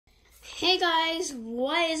Hey guys,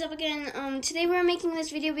 what is up again? Today we're making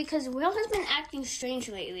this video because Will has been acting strange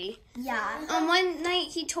lately. Yeah. One night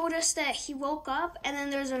he told us that he woke up and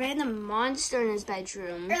then there's a random monster in his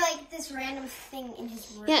bedroom. Or like this random thing in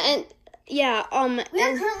his room. We are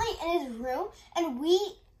currently in his room and we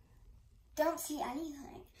don't see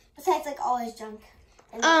anything besides like all his junk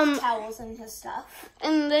and his towels and his stuff.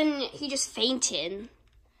 And then he just fainted.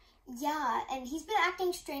 Yeah, and he's been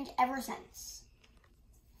acting strange ever since.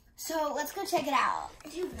 So let's go check it out.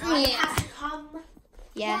 Do you really have to come?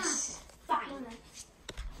 Yes. Yeah. Fine.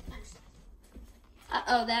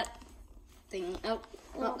 Uh-oh, that thing. Oh,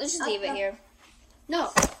 well, let's just leave it here.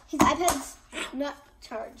 No. His iPad's not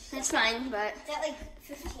charged. That's fine, but... It's at like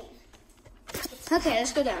 15. Okay,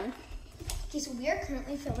 let's go down. Okay, so we are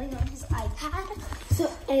currently filming on his iPad.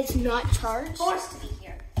 And it's not charged. Forced to be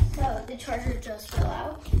here. So the charger just fell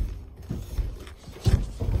out.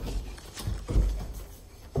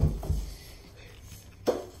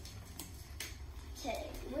 Okay,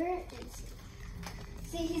 where is it?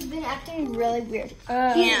 See, he's been acting really weird.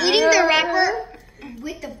 He's eating the wrapper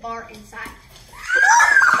with the bar inside.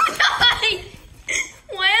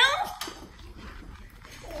 Well?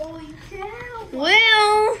 Holy cow.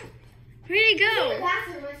 Well, where'd he In the go?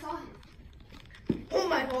 bathroom, I saw him. Oh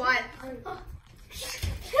my god.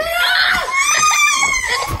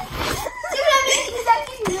 He's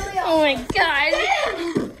acting really Oh my god.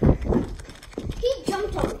 He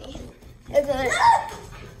jumped on me.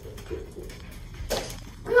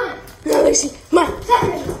 Come on. Let me see. Come on.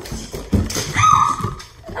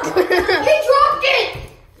 He dropped it!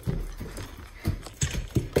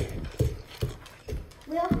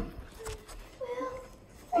 Will?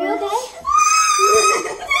 Are you okay?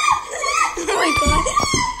 Oh my god.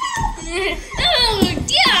 Oh,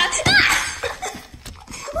 yeah.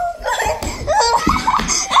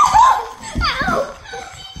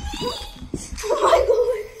 Oh my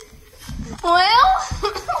god. Well?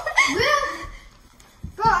 Will?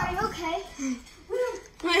 Bro, are you okay?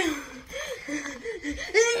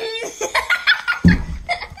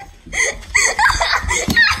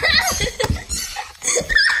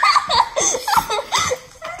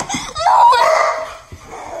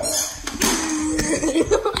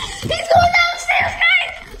 He's going downstairs,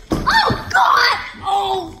 guys! Oh, God!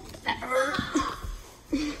 Oh, that hurt.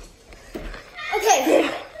 Okay,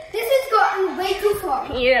 this has gotten way too far.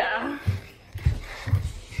 Yeah.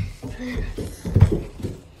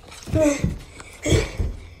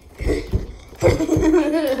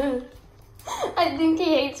 I think he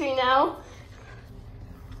hates me now.